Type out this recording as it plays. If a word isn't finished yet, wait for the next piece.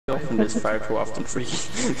often is far too often free.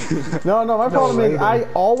 No, my problem is I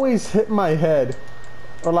always hit my head.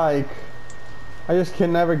 Or like, I just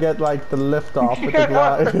can never get like the lift off with the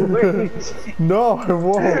glide. No, I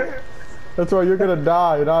won't. That's why you're gonna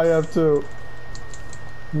die and I have too.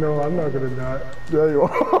 No, I'm not gonna die. There you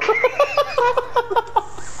are.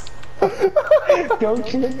 Don't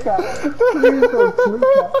click that. Please don't click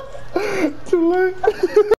that. Too late.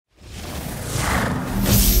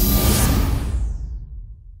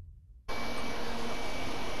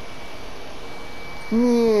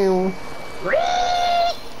 Meow.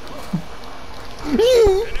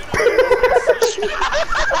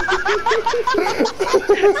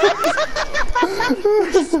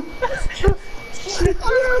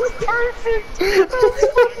 Perfect.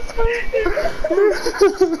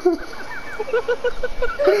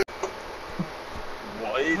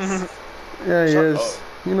 What? Yeah, he is.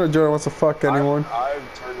 You know Jordan wants to fuck anyone.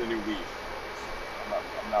 I've turned a new leaf.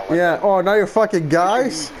 I'm not like Yeah, that. oh, now you're fucking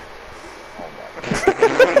guys? Oh my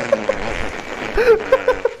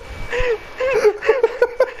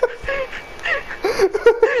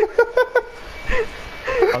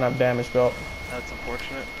I don't have damage built. That's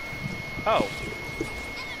unfortunate. Oh.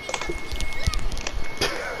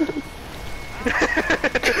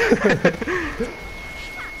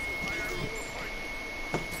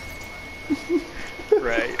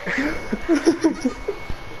 Right.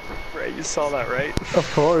 Right, you saw that, right?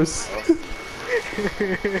 Of course.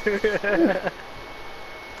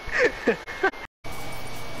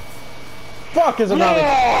 Fuck is another.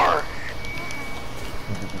 More!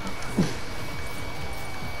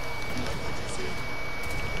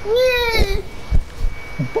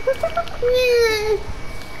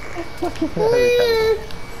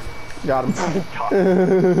 Got him.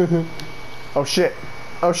 Oh shit.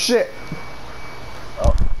 Oh shit.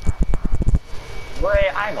 Oh. Ray,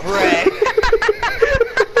 I'm a Ray.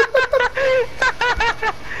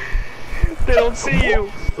 They don't see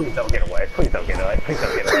you. Please don't get away. Please don't get away. Please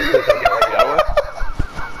don't get away. Please don't get away.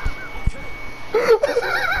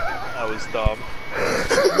 That was dumb.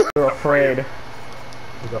 You're afraid.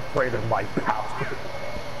 He's afraid of my power.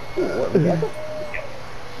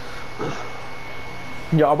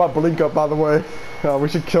 Yeah, I'm about to blink up by the way. We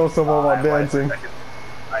should kill someone while dancing.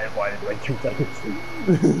 I have waited like 2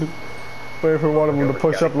 seconds. Wait for one of them to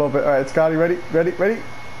push up a little bit. Alright, Scotty, ready? Ready? Ready?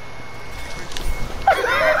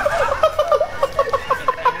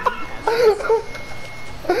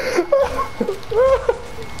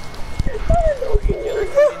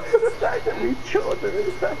 We killed them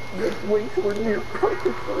in fact, this wings were near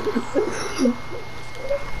perfect for this.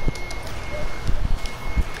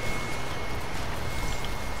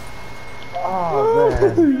 Oh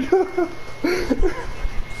man.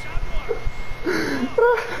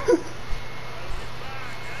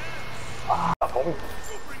 Homie.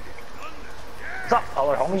 What's up,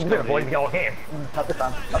 other homie? You better boys go game. Not this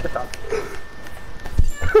time. Not this time.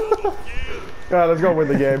 Alright, let's go win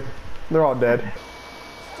the game. They're all dead.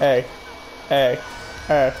 Hey. Hey.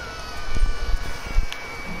 Hey.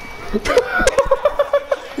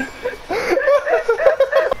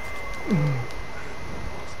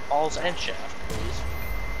 Balls and shaft, please.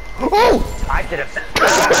 Oh! I did it.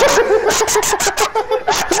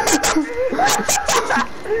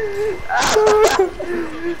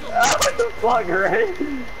 What the fuck, right?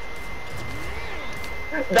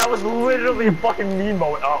 That was literally a fucking meme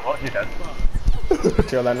moment. Oh, you're dead.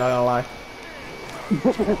 Chill, I'm not gonna lie.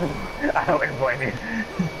 I wouldn't blame you.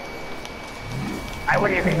 I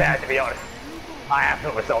wouldn't even be mad, to be honest. I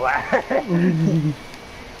absolutely saw that.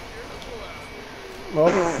 Well,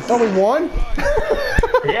 it's only one?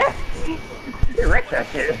 Yeah. You wrecked that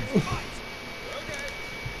shit.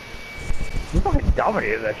 You fucking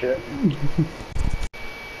dominated that shit.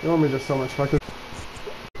 You want me just so much fucking.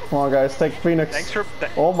 Come on, guys, take Phoenix. Thanks for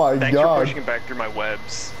oh my thanks god. for pushing back through my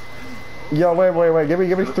webs. Yo, wait. Give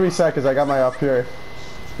me 3 seconds. I got my up here.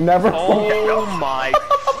 Never. Oh my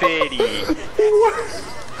fitty.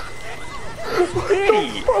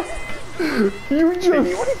 Fitty. You just.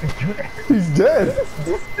 He's dead.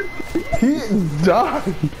 He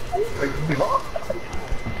died.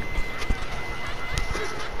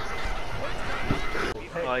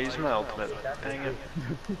 I'll use my ultimate. Dang it.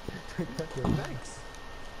 Thanks.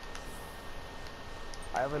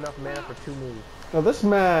 I have enough mana for 2 moves. Now this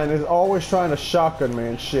man is always trying to shotgun me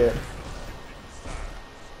and shit.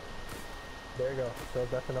 There you go. So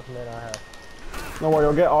that's enough mana I have. No worry,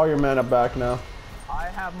 you'll get all your mana back now. I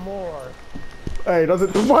have more. Hey,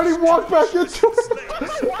 why did he walk back into it?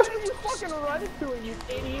 Why did you fucking run into it, you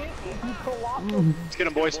idiot? You colossal Let's get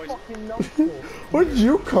him, boys. fucking numbskull. Where'd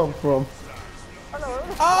you come from? I know.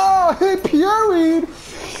 Oh, hey, Pierre!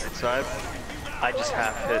 So I just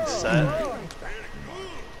half hit set.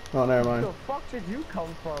 Oh, never Where mind. the fuck did you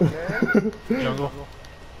come from, man? Jungle.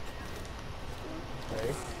 Hey,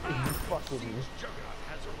 you fuck with me.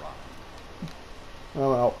 I'm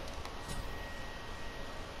out.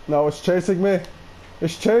 No, it's chasing me.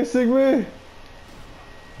 It's chasing me.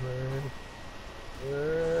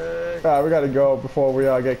 Alright, we gotta go before we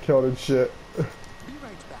get killed and shit.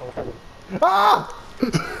 Ah!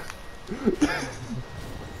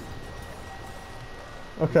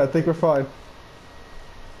 Okay, I think we're fine.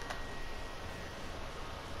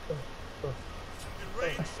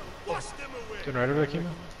 Turn right over the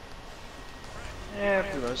chemo. Yeah,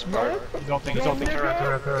 for the most part. He's ulting,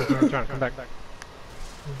 turn, come back.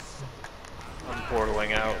 I'm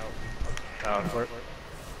portaling out. Out for it.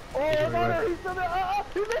 Oh, no, he's still there.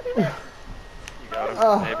 He's there. You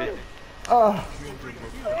got him, maybe. Oh,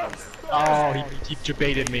 he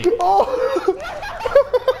debated me. Oh!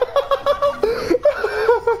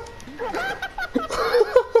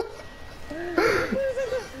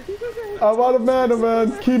 I'm out of mana,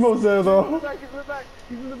 man. Chemo's there, though.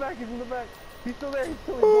 He's in the back. He's in the back. He's still there.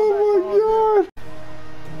 Oh my god.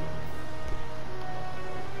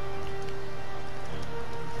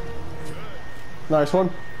 Nice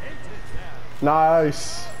one.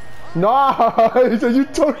 Nice. Nice. You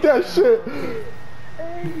took that shit.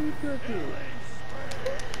 Hey, you took it.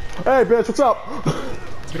 Hey, bitch, what's up?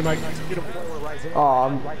 Get him, Mike. Get him. Oh,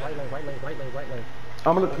 Right lane.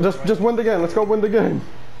 I'm gonna just win the game. Let's go win the game.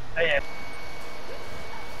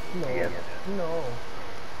 No.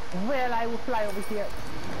 Well, I will fly over here.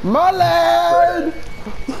 Merlin!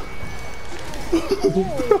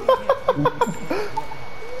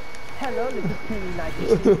 Hello, little teeny Nike.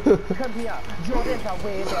 Come here. Jordans are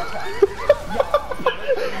way better.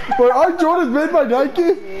 Wait, aren't Jordans made by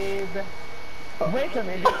Nike? Babe. Wait a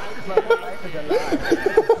minute. My whole life is a lie.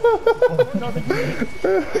 No, the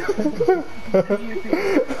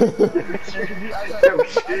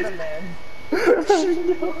other man.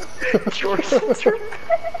 Jordans are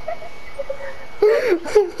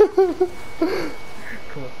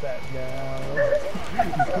Close that now.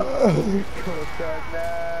 Close that now.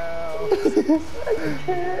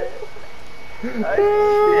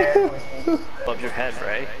 above your head,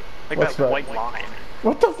 right? Like What's that that? white line.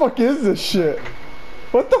 What the fuck is this shit?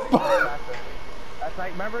 What the fuck? That's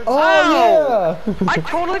like, remember? Oh, yeah! I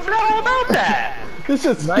totally forgot all about that! This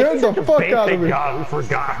shit scared the fuck out of me. God, we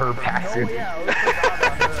forgot her passive. Oh, yeah, we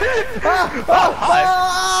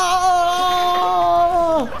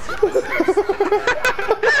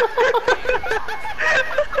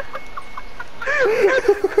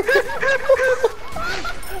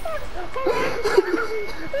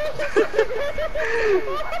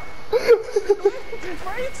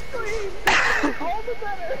Right screen! All the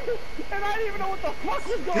better! And I didn't even know what the fuck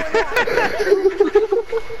was going on!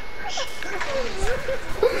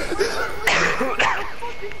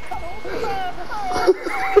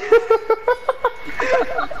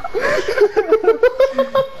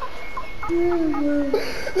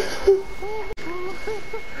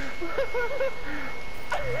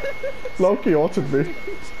 Loki altered me.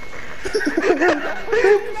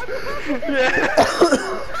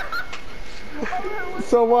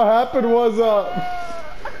 So what happened was,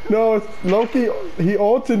 no, Loki, he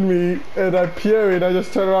ulted me, and I parried, I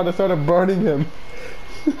just turned around and started burning him.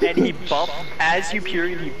 And he buffed, as you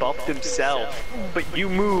parried, he buffed himself. But you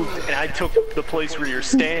moved, and I took the place where you're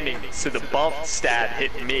standing, so the buff stat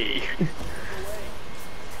hit me.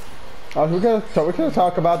 We're gonna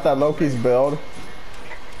talk about that Loki's build.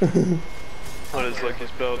 What is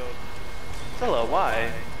Loki's build? Hello,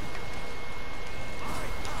 why?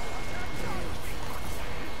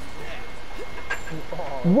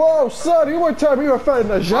 Whoa, Sonny, one time you were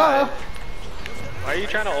fighting a Jaya. Why are you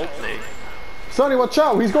trying to ult me? Sonny, watch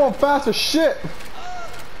out, he's going fast as shit.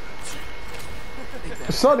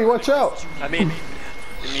 Sonny, watch out. I mean,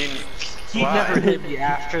 He never hit me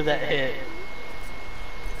after that hit.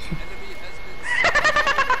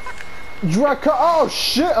 Draco, oh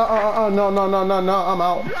shit, no, I'm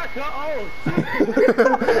out.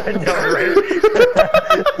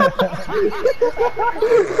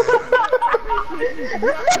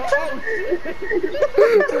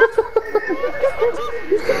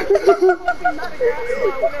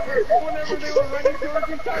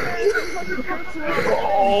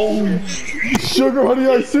 Oh, Sugar honey,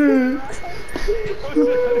 I see.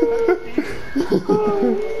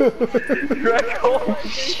 Draco!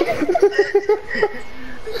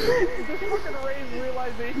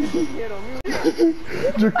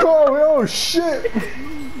 Jacoby, oh shit!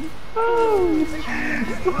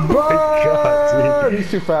 Burn! He's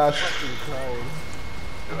too fast.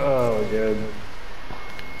 so good.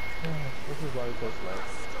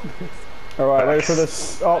 Alright, ready for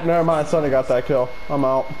this. Oh, never mind. Sonny got that kill. I'm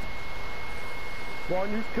out.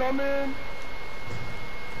 Barney's coming!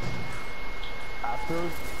 After.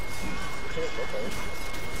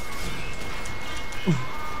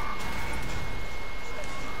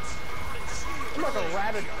 I'm like a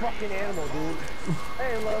rabid fucking animal, dude.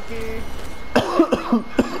 Hey, Loki!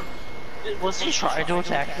 Was he trying to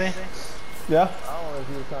attack me? Yeah? I don't know if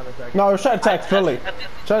he was trying to attack. No, he was trying to attack Philly.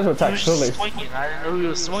 Trying to He attack was Philly. just swinging. I didn't know he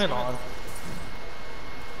was swinging on.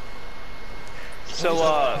 So,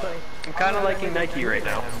 I'm kind of liking Nike right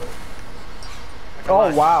now.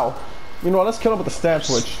 Oh, wow. You know what? Let's kill him with the stand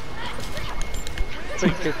switch. It's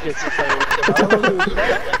like good kids.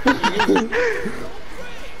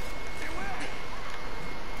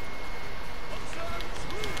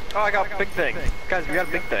 Oh, I got a big thing. Guys, we got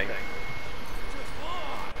a big thing.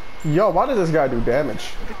 Yo, why does this guy do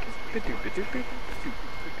damage?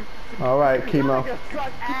 Alright, Chemo.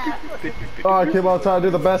 Alright, Chemo, try to do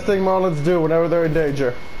the best thing Marlins do whenever they're in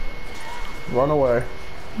danger. Run away.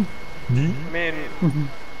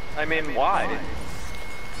 I mean, why?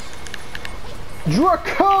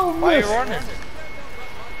 Draconis! Why are you running?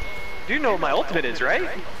 You know what my ultimate is, right?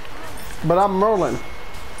 But I'm Merlin.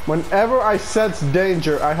 Whenever I sense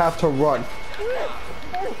danger, I have to run.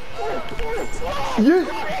 You...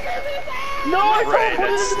 Right,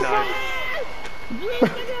 that's not...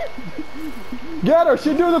 Get her!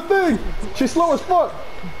 She do the thing! She's slow as fuck!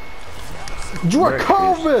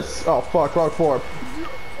 Draconis! Oh fuck, wrong form.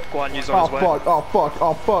 Go on, use Oh on his way. fuck, oh fuck,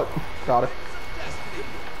 oh fuck. Got it.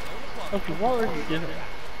 Okay, what are you doing?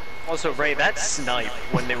 Also, Ray, that snipe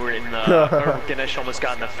when they were in the... Ganesh almost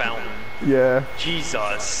got in the fountain. Yeah.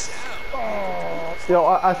 Jesus. Yo,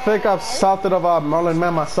 I think I've something of a Merlin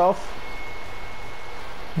man myself.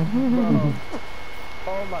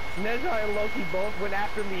 Oh my, Nezha and Loki both went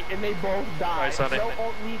after me and they both died. Alright, Sonny. No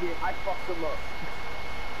ult needed, I fucked them up.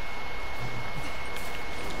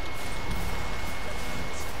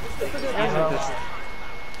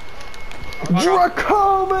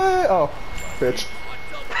 Draconis! Oh, bitch.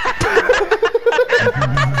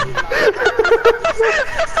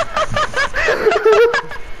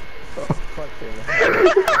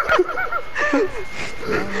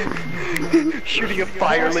 Shooting a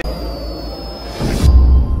fire